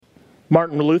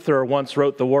Martin Luther once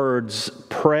wrote the words,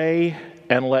 "Pray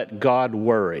and let God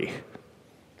worry."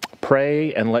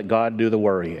 Pray and let God do the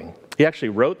worrying. He actually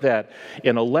wrote that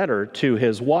in a letter to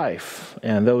his wife,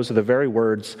 and those are the very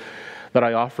words that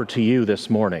I offer to you this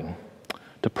morning,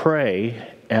 to pray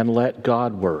and let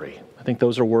God worry. I think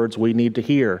those are words we need to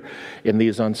hear in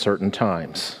these uncertain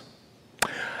times.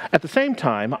 At the same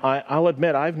time, I'll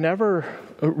admit I've never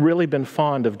really been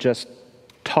fond of just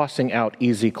tossing out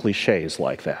easy cliches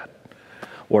like that,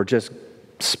 or just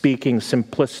speaking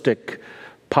simplistic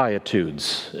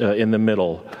platitudes in the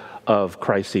middle of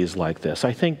crises like this.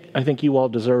 I think you all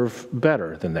deserve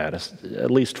better than that,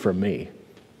 at least from me.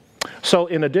 So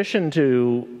in addition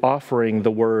to offering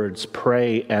the words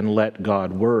pray and let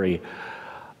God worry,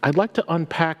 I'd like to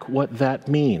unpack what that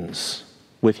means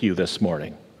with you this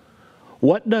morning.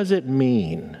 What does it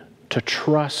mean to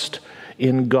trust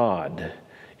in God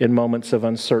in moments of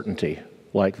uncertainty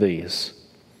like these?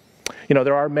 You know,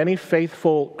 there are many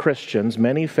faithful Christians,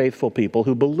 many faithful people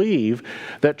who believe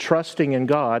that trusting in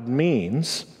God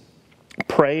means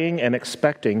praying and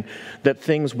expecting that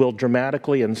things will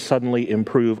dramatically and suddenly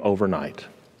improve overnight.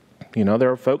 You know,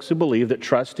 there are folks who believe that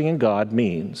trusting in God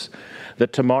means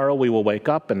that tomorrow we will wake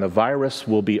up and the virus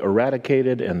will be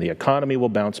eradicated and the economy will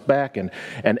bounce back and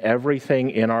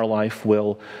everything in our life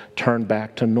will turn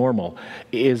back to normal.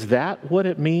 Is that what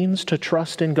it means to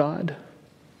trust in God?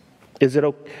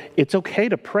 It's okay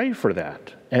to pray for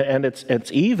that, and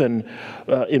it's even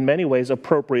in many ways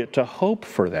appropriate to hope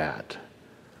for that.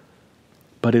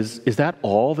 But is that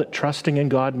all that trusting in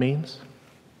God means?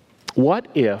 What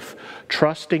if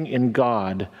trusting in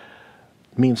God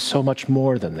means so much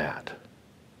more than that?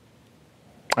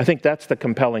 I think that's the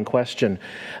compelling question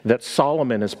that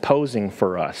Solomon is posing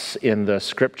for us in the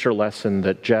scripture lesson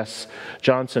that Jess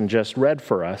Johnson just read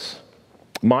for us.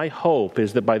 My hope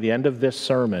is that by the end of this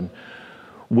sermon,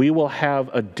 we will have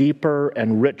a deeper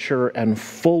and richer and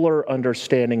fuller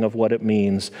understanding of what it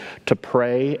means to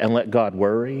pray and let God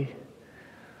worry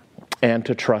and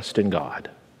to trust in God.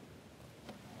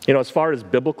 You know, as far as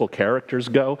biblical characters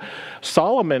go,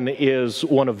 Solomon is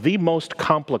one of the most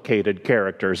complicated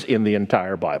characters in the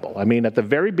entire Bible. I mean, at the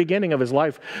very beginning of his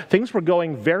life, things were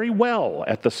going very well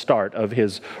at the start of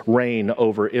his reign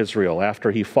over Israel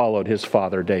after he followed his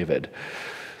father David.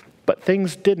 But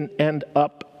things didn't end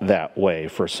up that way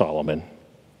for Solomon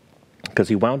because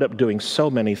he wound up doing so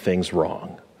many things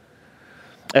wrong.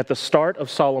 At the start of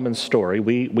Solomon's story,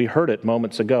 we heard it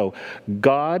moments ago,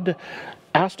 God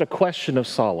asked a question of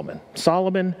Solomon.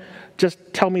 Solomon, just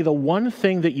tell me the one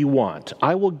thing that you want.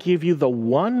 I will give you the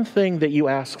one thing that you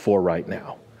ask for right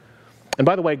now. And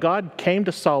by the way, God came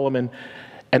to Solomon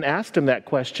and asked him that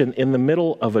question in the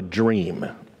middle of a dream.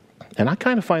 And I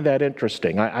kind of find that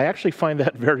interesting. I actually find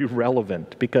that very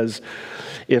relevant because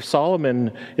if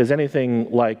Solomon is anything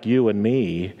like you and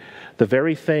me, the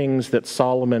very things that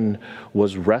Solomon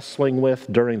was wrestling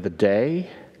with during the day,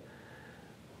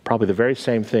 probably the very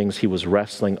same things he was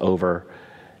wrestling over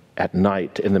at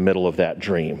night in the middle of that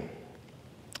dream.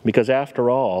 Because after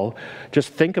all, just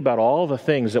think about all the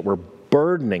things that were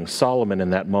burdening Solomon in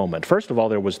that moment. First of all,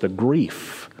 there was the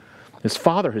grief. His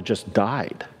father had just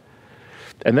died.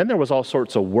 And then there was all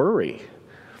sorts of worry,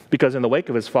 because in the wake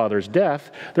of his father's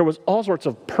death, there was all sorts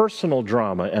of personal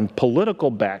drama and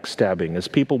political backstabbing as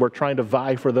people were trying to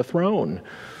vie for the throne.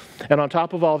 And on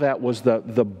top of all that was the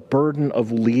burden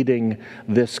of leading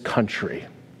this country.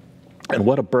 And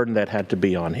what a burden that had to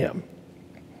be on him.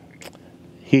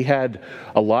 He had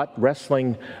a lot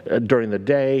wrestling during the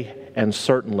day, and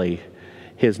certainly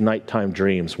his nighttime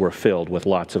dreams were filled with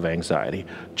lots of anxiety,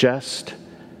 just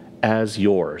as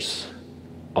yours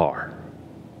are.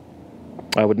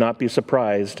 I would not be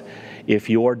surprised if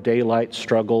your daylight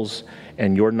struggles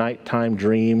and your nighttime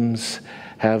dreams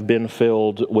have been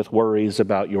filled with worries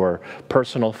about your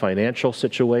personal financial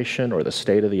situation or the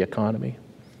state of the economy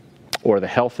or the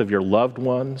health of your loved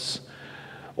ones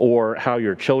or how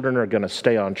your children are going to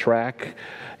stay on track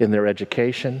in their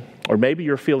education. Or maybe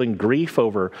you're feeling grief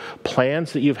over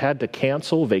plans that you've had to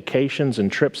cancel, vacations and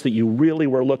trips that you really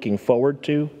were looking forward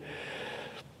to.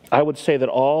 I would say that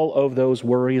all of those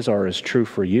worries are as true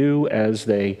for you as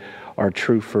they are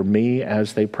true for me,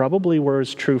 as they probably were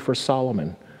as true for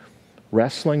Solomon,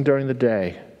 wrestling during the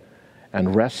day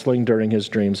and wrestling during his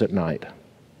dreams at night.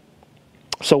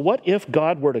 So what if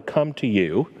God were to come to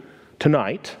you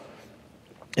tonight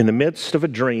in the midst of a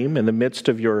dream, in the midst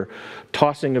of your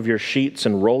tossing of your sheets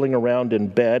and rolling around in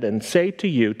bed and say to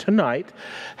you tonight,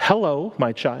 "Hello,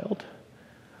 my child.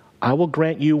 I will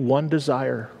grant you one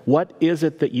desire. What is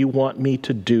it that you want me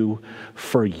to do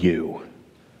for you?"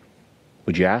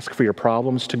 Would you ask for your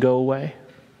problems to go away?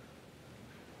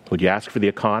 Would you ask for the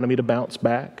economy to bounce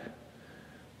back?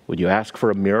 Would you ask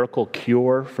for a miracle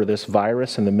cure for this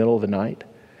virus in the middle of the night?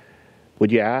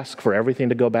 Would you ask for everything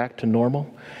to go back to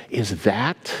normal? Is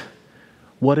that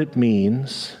what it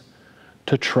means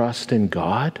to trust in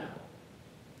God?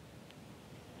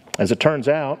 As it turns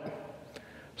out,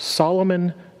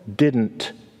 Solomon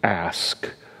didn't ask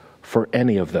for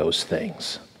any of those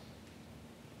things.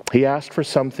 He asked for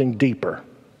something deeper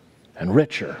and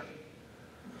richer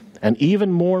and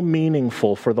even more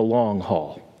meaningful for the long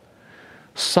haul.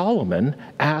 Solomon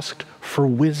asked for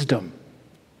wisdom.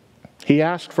 He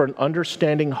asked for an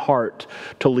understanding heart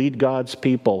to lead God's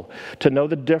people, to know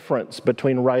the difference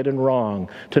between right and wrong,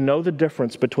 to know the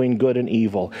difference between good and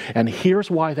evil. And here's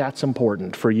why that's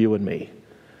important for you and me.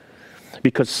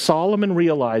 Because Solomon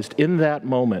realized in that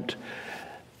moment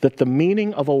that the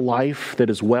meaning of a life that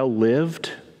is well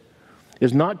lived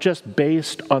is not just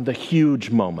based on the huge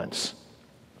moments,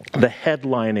 the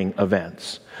headlining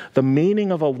events. The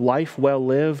meaning of a life well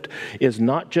lived is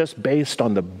not just based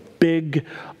on the big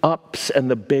ups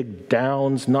and the big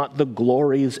downs, not the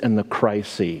glories and the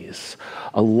crises.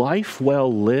 A life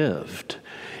well lived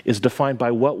is defined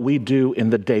by what we do in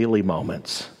the daily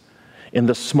moments, in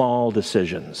the small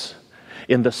decisions,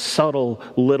 in the subtle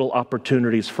little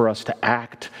opportunities for us to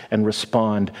act and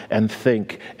respond and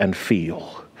think and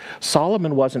feel.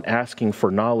 Solomon wasn't asking for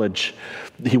knowledge.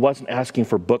 He wasn't asking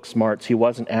for book smarts. He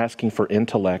wasn't asking for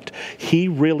intellect. He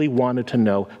really wanted to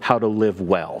know how to live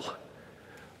well.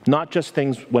 Not just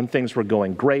things when things were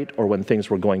going great or when things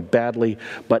were going badly,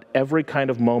 but every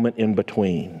kind of moment in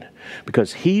between.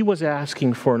 Because he was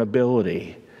asking for an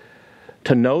ability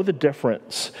to know the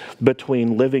difference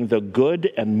between living the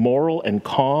good and moral and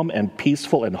calm and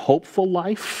peaceful and hopeful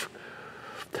life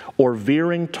or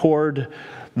veering toward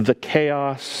the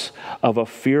chaos of a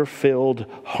fear-filled,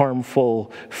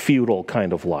 harmful, futile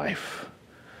kind of life.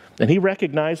 And he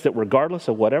recognized that regardless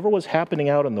of whatever was happening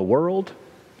out in the world,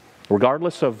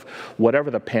 regardless of whatever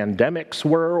the pandemics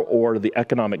were or the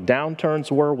economic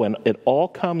downturns were, when it all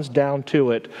comes down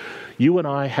to it, you and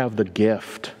I have the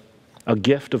gift, a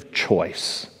gift of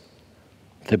choice,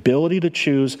 the ability to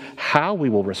choose how we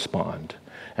will respond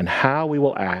and how we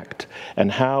will act and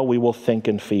how we will think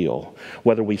and feel,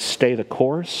 whether we stay the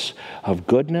course of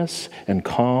goodness and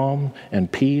calm and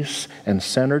peace and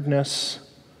centeredness,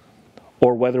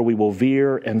 or whether we will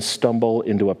veer and stumble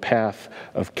into a path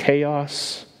of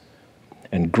chaos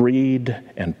and greed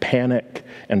and panic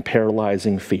and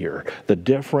paralyzing fear. The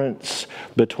difference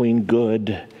between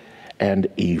good and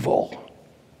evil.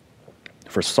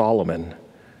 For Solomon,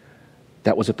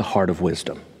 that was at the heart of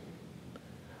wisdom.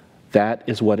 That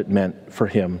is what it meant for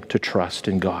him to trust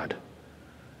in God,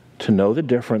 to know the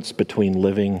difference between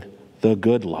living the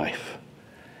good life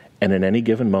and in any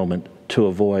given moment to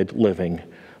avoid living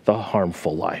the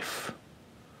harmful life.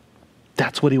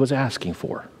 That's what he was asking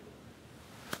for.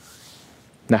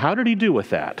 Now, how did he do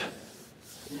with that?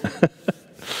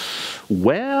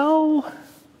 Well,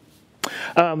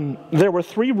 there were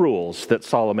 3 rules that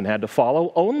Solomon had to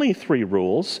follow, only 3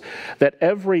 rules that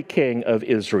every king of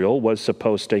Israel was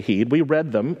supposed to heed. We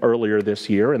read them earlier this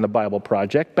year in the Bible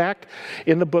Project, back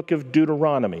in the book of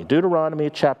Deuteronomy. Deuteronomy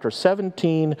chapter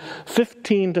 17,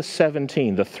 15 to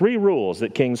 17, the 3 rules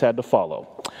that kings had to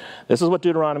follow. This is what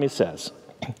Deuteronomy says.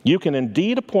 You can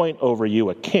indeed appoint over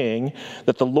you a king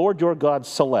that the Lord your God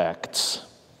selects.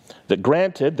 That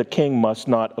granted, the king must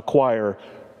not acquire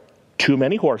too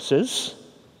many horses,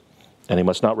 and he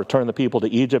must not return the people to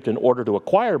Egypt in order to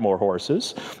acquire more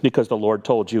horses, because the Lord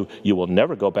told you, you will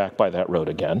never go back by that road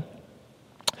again.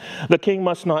 The king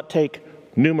must not take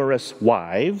numerous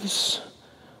wives,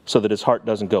 so that his heart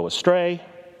doesn't go astray.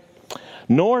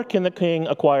 Nor can the king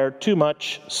acquire too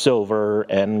much silver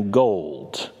and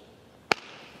gold.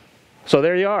 So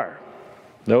there you are.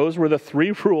 Those were the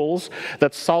 3 rules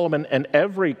that Solomon and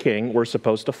every king were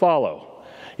supposed to follow.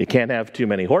 You can't have too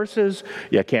many horses,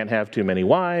 you can't have too many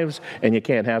wives, and you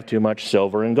can't have too much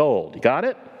silver and gold. You got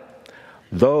it?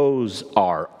 Those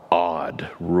are odd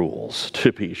rules,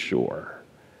 to be sure.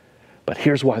 But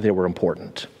here's why they were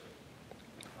important.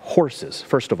 Horses,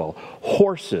 first of all,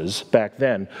 horses back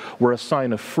then were a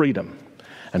sign of freedom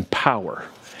and power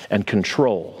and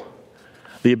control.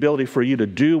 The ability for you to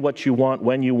do what you want,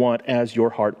 when you want, as your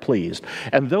heart pleased.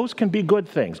 And those can be good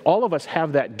things. All of us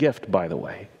have that gift, by the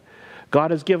way.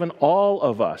 God has given all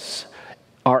of us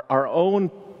our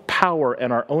own power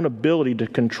and our own ability to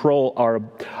control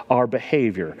our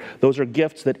behavior. Those are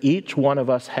gifts that each one of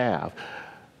us have.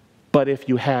 But if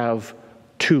you have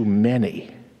too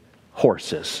many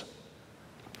horses,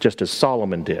 just as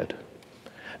Solomon did,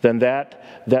 then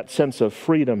that sense of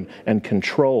freedom and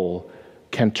control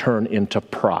can turn into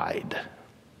pride.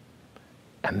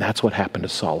 And that's what happened to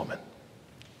Solomon.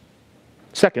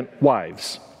 Second,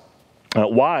 wives.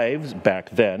 Wives, back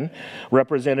then,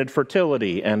 represented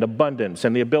fertility and abundance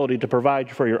and the ability to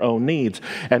provide for your own needs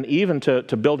and even to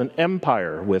build an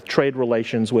empire with trade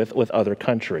relations with other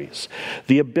countries.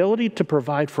 The ability to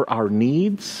provide for our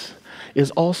needs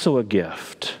is also a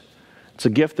gift. It's a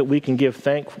gift that we can give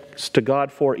thanks to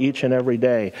God for each and every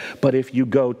day. But if you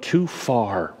go too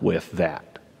far with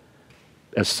that,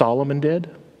 as Solomon did,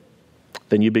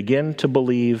 then you begin to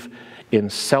believe in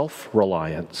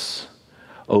self-reliance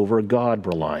over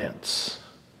God-reliance.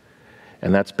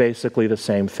 And that's basically the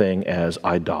same thing as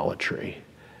idolatry.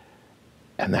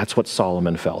 And that's what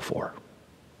Solomon fell for.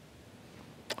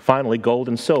 Finally, gold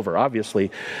and silver.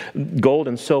 Obviously, gold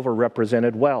and silver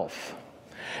represented wealth.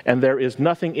 And there is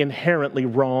nothing inherently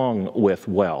wrong with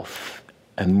wealth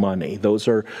and money.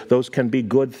 Those can be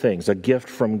good things, a gift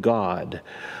from God.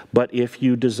 But if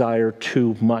you desire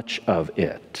too much of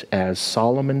it, as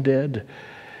Solomon did,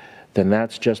 then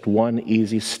that's just one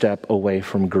easy step away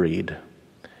from greed.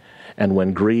 And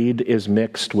when greed is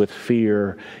mixed with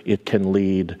fear, it can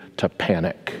lead to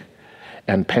panic.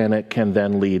 And panic can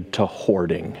then lead to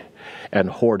hoarding. And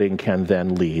hoarding can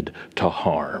then lead to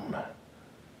harm.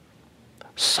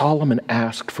 Solomon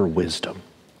asked for wisdom.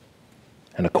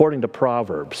 And according to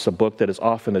Proverbs, a book that is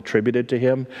often attributed to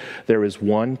him, there is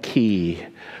one key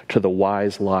to the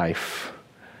wise life.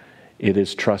 It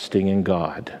is trusting in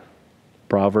God.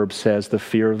 Proverbs says the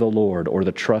fear of the Lord, or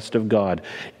the trust of God,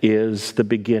 is the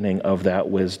beginning of that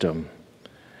wisdom.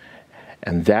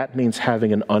 And that means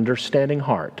having an understanding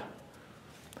heart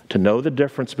to know the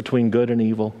difference between good and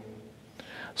evil,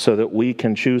 so that we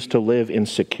can choose to live in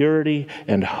security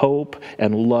and hope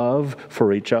and love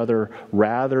for each other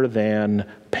rather than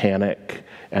panic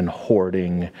and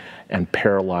hoarding and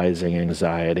paralyzing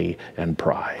anxiety and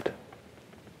pride.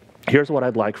 Here's what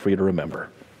I'd like for you to remember.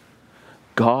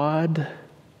 God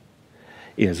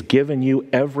is giving you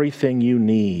everything you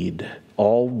need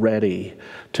already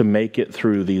to make it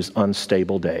through these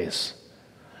unstable days.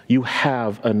 You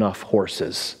have enough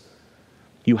horses.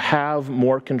 You have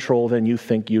more control than you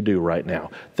think you do right now.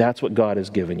 That's what God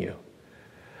has given you.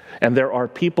 And there are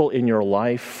people in your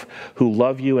life who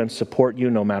love you and support you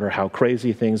no matter how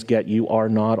crazy things get. You are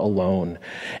not alone.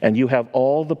 And you have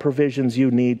all the provisions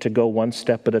you need to go one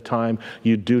step at a time.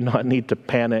 You do not need to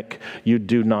panic. You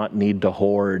do not need to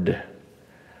hoard.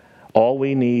 All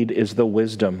we need is the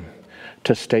wisdom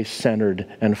to stay centered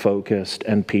and focused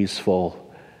and peaceful,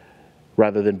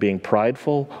 rather than being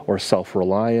prideful or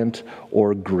self-reliant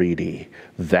or greedy.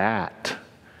 That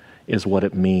is what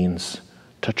it means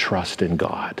to trust in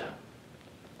God.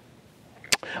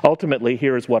 Ultimately,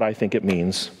 here is what I think it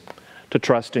means to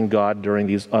trust in God during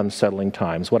these unsettling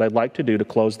times. What I'd like to do to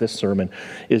close this sermon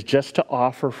is just to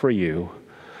offer for you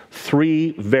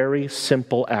 3 very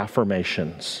simple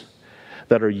affirmations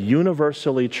that are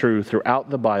universally true throughout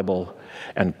the Bible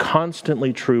and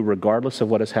constantly true regardless of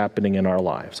what is happening in our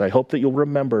lives. I hope that you'll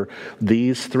remember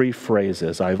these 3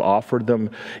 phrases. I've offered them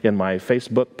in my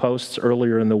Facebook posts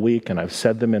earlier in the week, and I've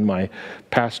said them in my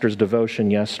pastor's devotion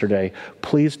yesterday.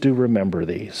 Please do remember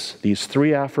these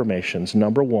 3 affirmations.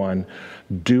 Number 1,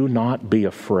 do not be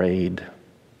afraid.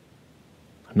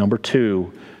 Number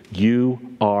 2,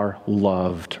 you are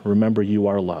loved. Remember, you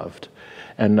are loved.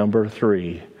 And number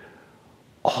 3,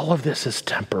 all of this is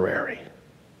temporary.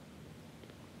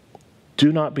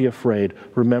 Do not be afraid.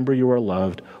 Remember, you are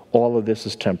loved. All of this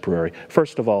is temporary.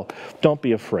 First of all, don't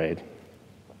be afraid.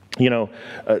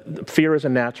 Fear is a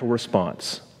natural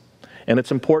response. And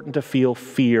it's important to feel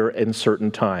fear in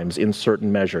certain times, in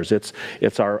certain measures.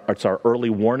 It's our early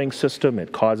warning system.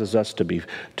 It causes us to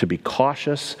be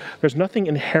cautious. There's nothing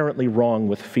inherently wrong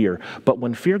with fear. But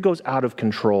when fear goes out of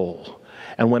control,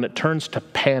 and when it turns to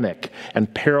panic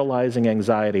and paralyzing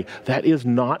anxiety, that is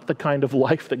not the kind of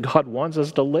life that God wants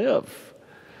us to live.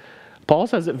 Paul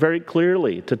says it very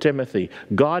clearly to Timothy.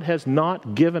 God has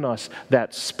not given us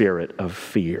that spirit of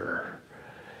fear.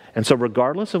 And so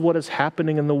regardless of what is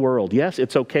happening in the world, yes,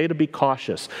 it's okay to be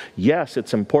cautious. Yes,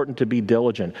 it's important to be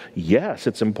diligent. Yes,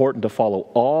 it's important to follow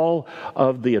all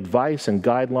of the advice and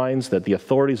guidelines that the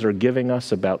authorities are giving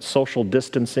us about social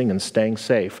distancing and staying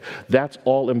safe. That's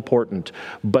all important.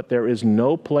 But there is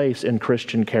no place in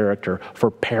Christian character for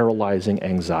paralyzing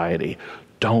anxiety.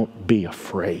 Don't be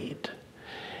afraid.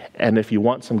 And if you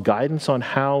want some guidance on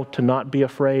how to not be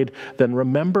afraid, then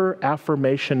remember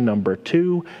affirmation number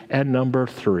 2 and number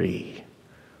 3.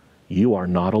 You are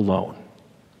not alone.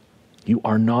 You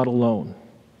are not alone.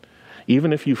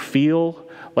 Even if you feel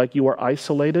like you are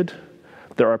isolated,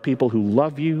 There are people who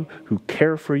love you, who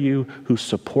care for you, who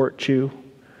support you.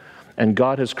 And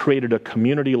God has created a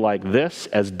community like this,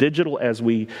 as digital as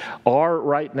we are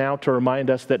right now, to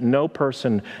remind us that no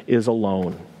person is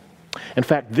alone. In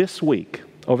fact, this week,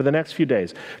 over the next few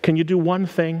days, can you do one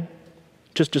thing?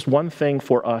 Just one thing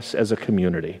for us as a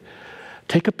community.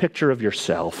 Take a picture of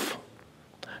yourself.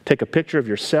 Take a picture of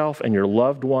yourself and your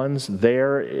loved ones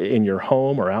there in your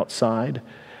home or outside,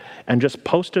 and just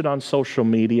post it on social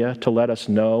media to let us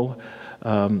know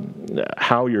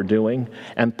how you're doing,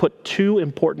 and put 2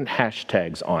 important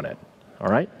hashtags on it, all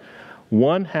right?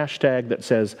 One hashtag that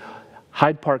says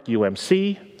Hyde Park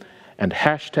UMC and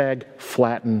hashtag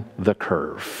flatten the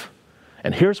curve.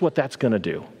 And here's what that's going to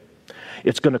do.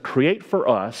 It's going to create for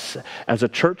us as a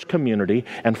church community,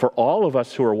 and for all of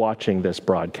us who are watching this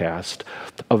broadcast,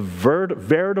 a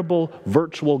veritable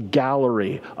virtual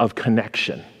gallery of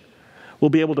connection. We'll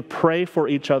be able to pray for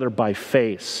each other by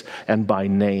face and by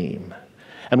name.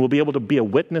 And we'll be able to be a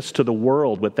witness to the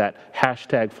world with that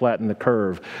hashtag flatten the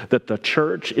curve, that the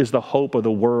church is the hope of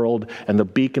the world and the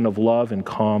beacon of love and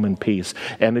calm and peace.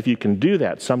 And if you can do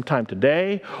that sometime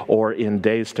today or in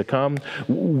days to come,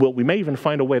 we may even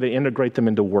find a way to integrate them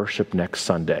into worship next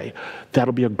Sunday.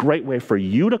 That'll be a great way for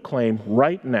you to claim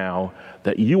right now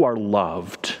that you are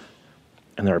loved,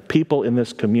 and there are people in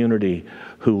this community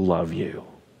who love you.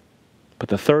 But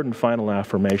the third and final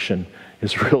affirmation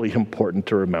is really important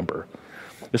to remember.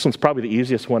 This one's probably the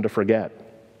easiest one to forget,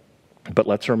 but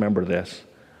let's remember this.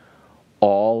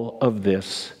 All of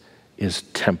this is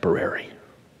temporary.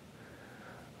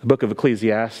 The book of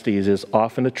Ecclesiastes is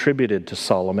often attributed to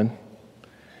Solomon,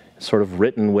 sort of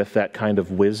written with that kind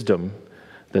of wisdom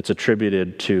that's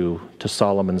attributed to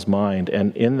Solomon's mind.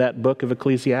 And in that book of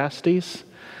Ecclesiastes,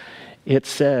 it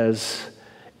says,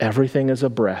 everything is a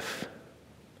breath.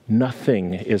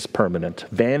 Nothing is permanent.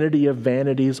 Vanity of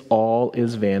vanities, all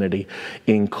is vanity,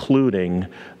 including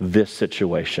this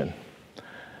situation.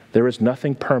 There is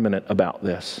nothing permanent about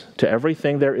this. To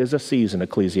everything there is a season,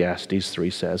 Ecclesiastes 3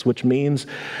 says, which means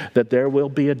that there will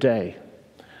be a day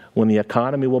when the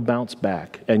economy will bounce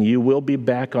back and you will be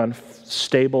back on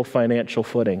stable financial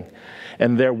footing.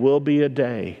 And there will be a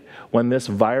day when this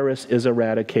virus is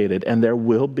eradicated, and there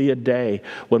will be a day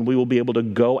when we will be able to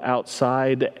go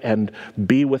outside and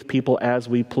be with people as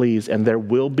we please, and there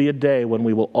will be a day when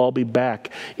we will all be back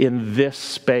in this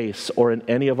space or in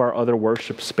any of our other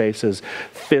worship spaces,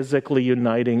 physically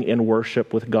uniting in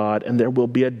worship with God, and there will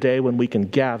be a day when we can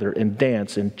gather and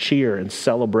dance and cheer and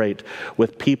celebrate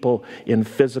with people in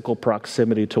physical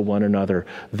proximity to one another.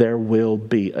 There will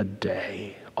be a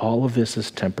day. All of this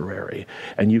is temporary,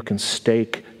 and you can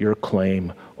stake your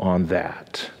claim on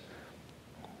that.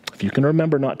 If you can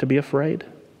remember not to be afraid,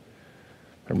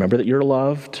 remember that you're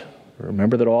loved,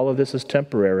 remember that all of this is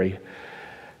temporary,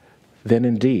 then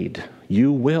indeed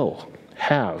you will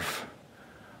have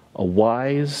a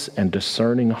wise and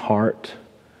discerning heart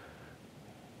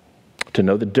to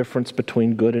know the difference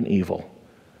between good and evil,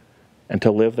 and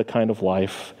to live the kind of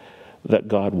life that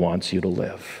God wants you to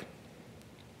live.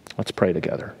 Let's pray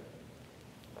together.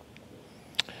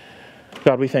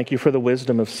 God, we thank you for the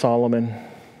wisdom of Solomon.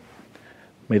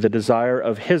 May the desire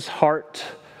of his heart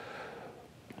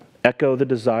echo the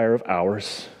desire of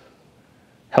ours.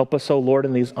 Help us, O Lord,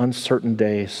 in these uncertain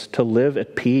days to live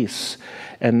at peace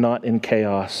and not in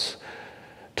chaos,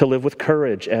 to live with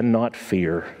courage and not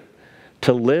fear,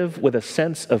 to live with a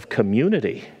sense of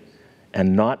community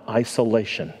and not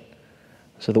isolation,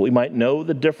 so that we might know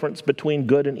the difference between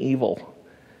good and evil,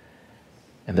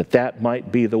 and that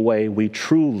might be the way we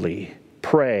truly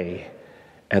pray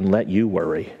and let you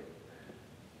worry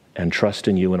and trust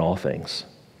in you in all things.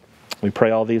 We pray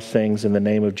all these things in the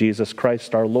name of Jesus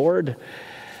Christ our Lord,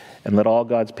 and let all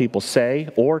God's people say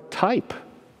or type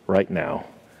right now,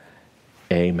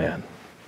 amen.